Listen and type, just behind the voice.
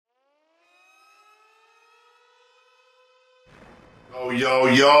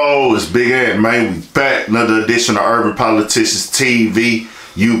Yo, it's Big Ant, man. We back. Another edition of Urban Politicians TV,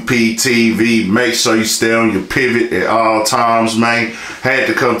 UPTV. Make sure you stay on your pivot at all times, man. Had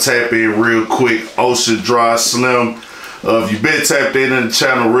to come tap in real quick. Ocean Dry Slim. If you've been tapped in the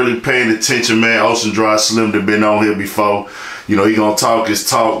channel, really paying attention, man. Ocean Dry Slim that been on here before. You know, he gonna talk his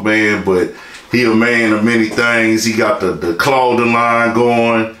talk, man, but he a man of many things. He got the clothing line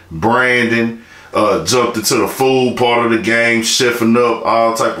going, branding. Jumped into the food part of the game, chefing up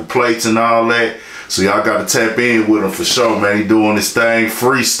all type of plates and all that. So y'all got to tap in with him for sure, man. He doing his thing,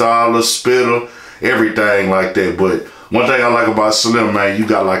 freestyler, spitter, everything like that. But one thing I like about Slim, man, you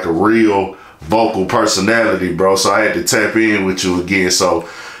got like a real vocal personality, bro. So I had to tap in with you again. So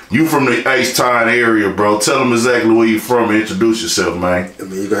you from the H-Town area, bro. Tell them exactly where you from and introduce yourself, man. I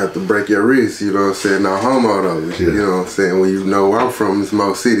mean, you gonna have to break your wrist, you know what I'm saying? No homo though. Yeah. You know what I'm saying? When you know where I'm from, it's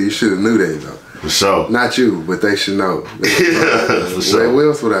Mo City, you should have knew that though. For sure. Not you, but they should know. Yeah, for sure. Where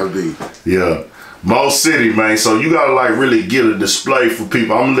else would I be? Yeah. Mo City, man. So you gotta like really get a display for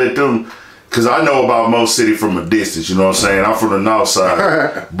people. I'm gonna let them, cause I know about Mo City from a distance, you know what I'm saying? I'm from the north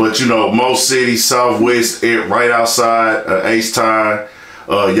side. But you know, Mo City, Southwest, right outside H-Town.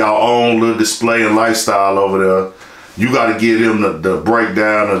 Y'all own little display and lifestyle over there. You got to give them the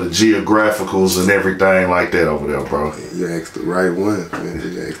breakdown of the geographicals and everything like that over there, bro. You asked the right one, man.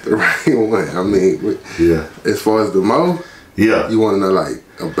 You asked the right one. I mean, yeah. As far as the Mo, yeah, you want to know like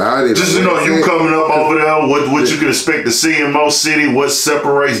about it. Just you know, you coming up over there, what you can expect to see in Mo City, what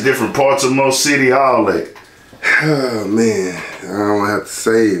separates different parts of Mo City, all that. Oh man, I don't have to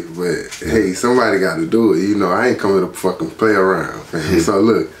say it, but hey, somebody got to do it. You know, I ain't coming to fucking play around, man. So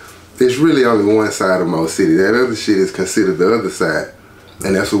look. It's really only one side of Mo City. That other shit is considered the other side.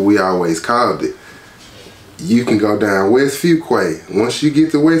 And that's what we always called it. You can go down West Fuquay. Once you get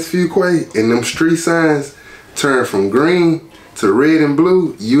to West Fuquay and them street signs turn from green to red and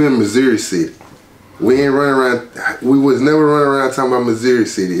blue, you in Missouri City. We ain't running around, we was never running around talking about Missouri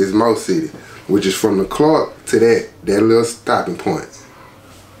City. It's Mo City, which is from the Clark to that little stopping point.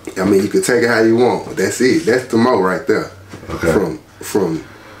 I mean, you can take it how you want. That's it. That's the Mo right there. Okay. From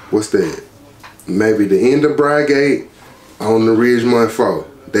what's that? Maybe the end of Brigade on the Ridgemont 4.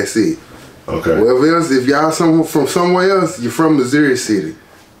 That's it. Okay. Wherever else, if y'all from somewhere else, you're from Missouri City.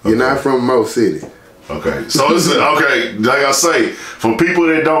 You're not from Mo City. Okay. So listen, okay, like I say, for people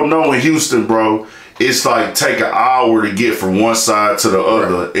that don't know in Houston, bro, it's like take an hour to get from one side to the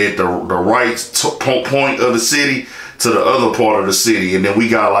other at the right point of the city to the other part of the city. And then we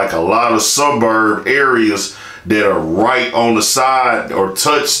got like a lot of suburb areas that are right on the side or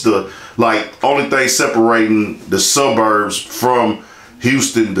touch the, like, only thing separating the suburbs from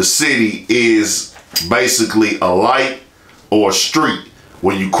Houston, the city, is basically a light or a street.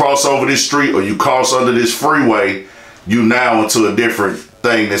 When you cross over this street or you cross under this freeway, you now into a different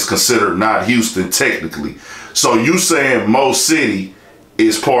thing that's considered not Houston technically. So you saying Mo City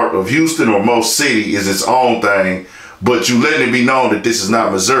is part of Houston, or Mo City is its own thing, but you letting it be known that this is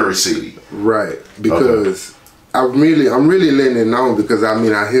not Missouri City. Right, because I'm really letting it known, because I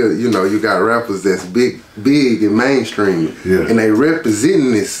mean, I hear, you know, you got rappers that's big and mainstream, and they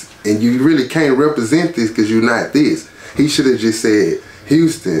representing this, and you really can't represent this because you're not this. He should have just said,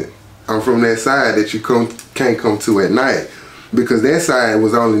 Houston, I'm from that side that you can't come to at night, because that side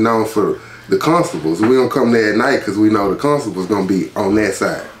was only known for the constables. We don't come there at night because we know the constables gonna be on that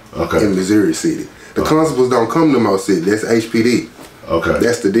side in Missouri City. The constables don't come to Mo City. That's HPD. Okay,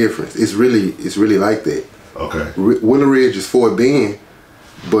 that's the difference. It's really like that. Okay. Willow Ridge is Fort Bend,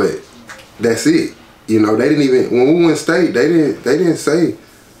 but that's it. You know, they didn't even, when we went state, they didn't say,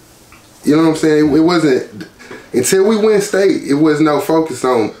 you know what I'm saying? It wasn't, until we went state, it was no focus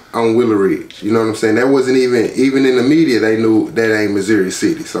on Willow Ridge. You know what I'm saying? That wasn't even in the media, they knew that ain't Missouri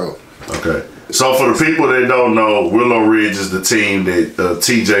City, so. Okay. So for the people that don't know, Willow Ridge is the team that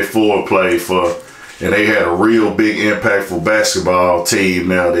TJ Ford played for. And they had a real big impactful basketball team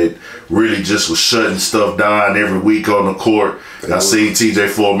now that really just was shutting stuff down every week on the court. I seen TJ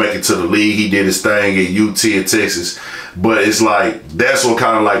Ford make it to the league. He did his thing at UT in Texas. But it's like, that's what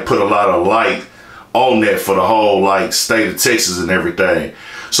kind of like put a lot of light on that for the whole like state of Texas and everything.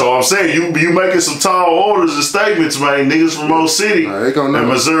 So I'm saying, you making some tall orders and statements, man. Niggas from Mo City and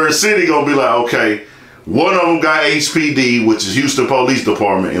Missouri City gonna be like, okay, one of them got HPD, which is Houston Police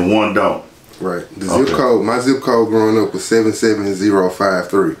Department, and one don't. Right. The zip code, my zip code growing up was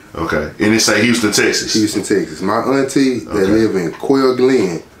 77053. Okay. And it say Houston, Texas. Houston, Texas. My auntie that live in Quail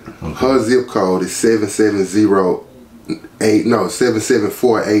Glen, her zip code is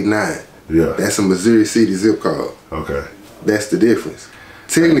 77489. Yeah. That's a Missouri City zip code. Okay. That's the difference.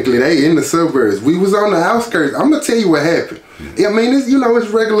 Technically, they in the suburbs. We was on the outskirts. I'm gonna tell you what happened. I mean, it's, you know, it's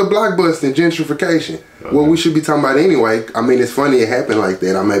regular blockbusting, gentrification. Okay. What we should be talking about anyway. I mean, it's funny it happened like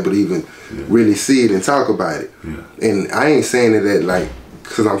that. I'm able to even really see it and talk about it. Yeah. And I ain't saying it that like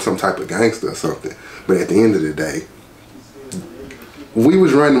because I'm some type of gangster or something. But at the end of the day, we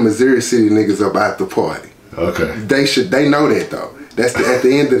was running Missouri City niggas up out the party. Okay. They know that though. That's at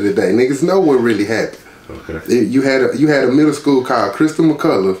the end of the day, niggas know what really happened. Okay. You had a middle school called Crystal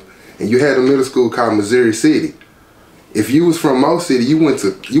McCullough, and you had a middle school called Missouri City. If you was from Mo City, you went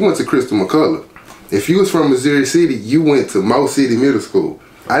to Crystal McCullough. If you was from Missouri City, you went to Mo City Middle School.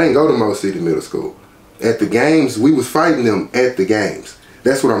 I didn't go to Mo City Middle School. At the games, we was fighting them at the games.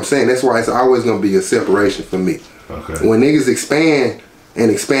 That's what I'm saying. That's why it's always gonna be a separation for me. Okay. When niggas expand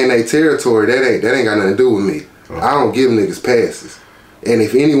their territory, that ain't got nothing to do with me. Okay. I don't give niggas passes. And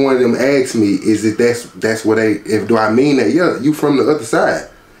if any one of them asks me, is it that's what do I mean that? Yeah, you from the other side.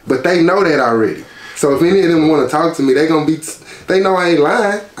 But they know that already. So if any of them want to talk to me, they know I ain't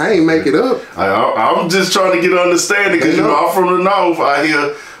lying. I ain't make it up. I'm just trying to get understanding because you know I'm from the north. I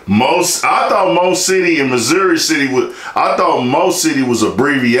hear I thought Mo City and Missouri City I thought Mo City was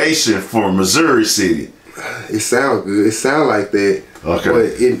abbreviation for Missouri City. It sounds good. It sounds like that. Okay.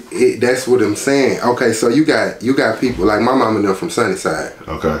 But that's what I'm saying. Okay, so you got people like my mom and them from Sunnyside.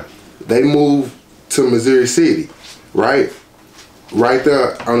 Okay. They moved to Missouri City, right? Right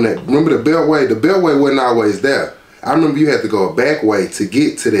there on that. Remember the Beltway? The Beltway wasn't always there. I remember you had to go a back way to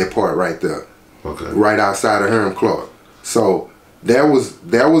get to that part right there. Okay. Right outside of Herm Clark. So that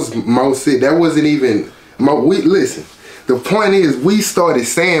was Mo City. That wasn't even listen. The point is we started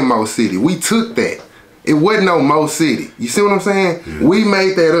saying Mo City. We took that. It wasn't no Mo City. You see what I'm saying? Yeah. We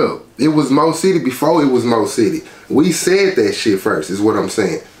made that up. It was Mo City before it was Mo City. We said that shit first, is what I'm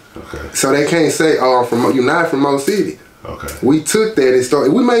saying. Okay. So they can't say, oh, you're not from Mo City. Okay. We took that and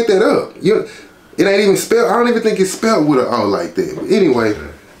started. We made that up. It ain't even spelled. I don't even think it's spelled with an O like that. But anyway.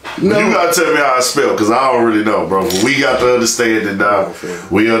 Okay. No. You gotta tell me how it's spelled, because I don't really know, bro. We got to understand it now.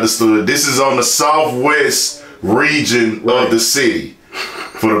 We understood. This is on the southwest region of the city.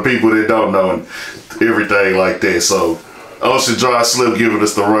 For the people that don't know everything like that. So Ocean Drive Slip giving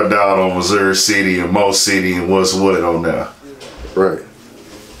us the rundown on Missouri City and Mo City and what's what on there. Right.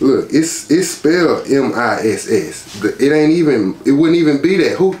 Look, it's spelled M-I-S-S. It wouldn't even be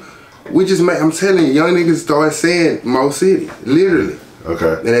that. I'm telling you, young niggas started saying Mo City, literally.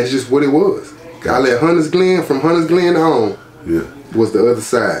 Okay. And that's just what it was. Gotcha. I let from Hunters Glen on, was the other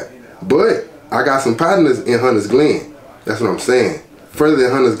side. But I got some partners in Hunters Glen. That's what I'm saying. Further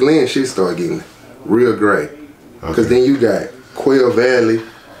than Hunters Glen, shit started getting real great. Because then you got Quail Valley,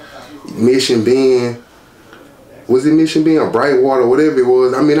 Mission Bend. Was it Mission Bend or Brightwater, whatever it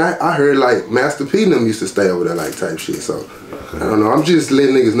was? I mean, I heard like Master P and them used to stay over there like type shit. So, I don't know. I'm just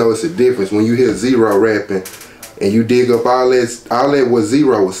letting niggas know it's a difference. When you hear Zero rapping and you dig up all that what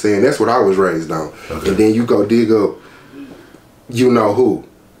Zero was saying, that's what I was raised on. Okay. And then you go dig up, you know who,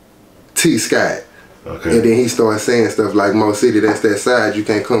 T. Scott. Okay. And then he started saying stuff like Mo City, that's that side you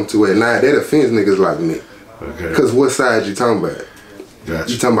can't come to at night. That offends niggas like me. Okay. Because what side you talking about?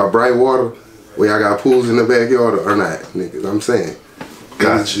 Gotcha. You talking about Brightwater, where y'all got pools in the backyard or not, niggas? I'm saying.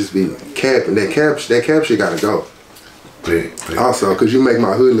 Gotcha. Just be capping. That cap shit gotta go. Big. Also, because you make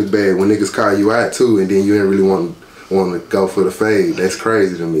my hood look bad when niggas call you out too, and then you ain't really want to go for the fade. That's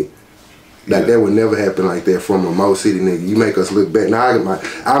crazy to me. Like that would never happen like that from a Mo City nigga. You make us look bad. Now a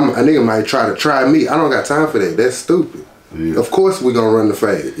nigga might try me. I don't got time for that. That's stupid. Yeah. Of course we gonna run the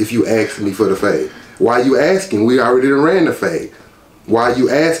fade if you ask me for the fade. Why you asking? We already done ran the fade. Why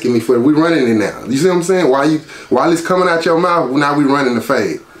you asking me for it? We running it now. You see what I'm saying? While it's coming out your mouth, now we running the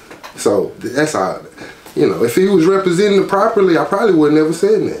fade. So that's all. You know, if he was representing it properly, I probably would have never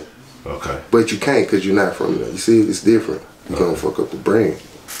said that. Okay. But you can't because you're not from there. You see, it's different. You gonna fuck up the brand.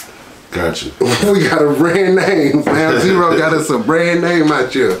 Gotcha. We got a brand name, man. Zero got us a brand name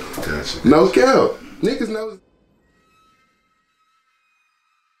out here. Gotcha. No cap. Niggas know.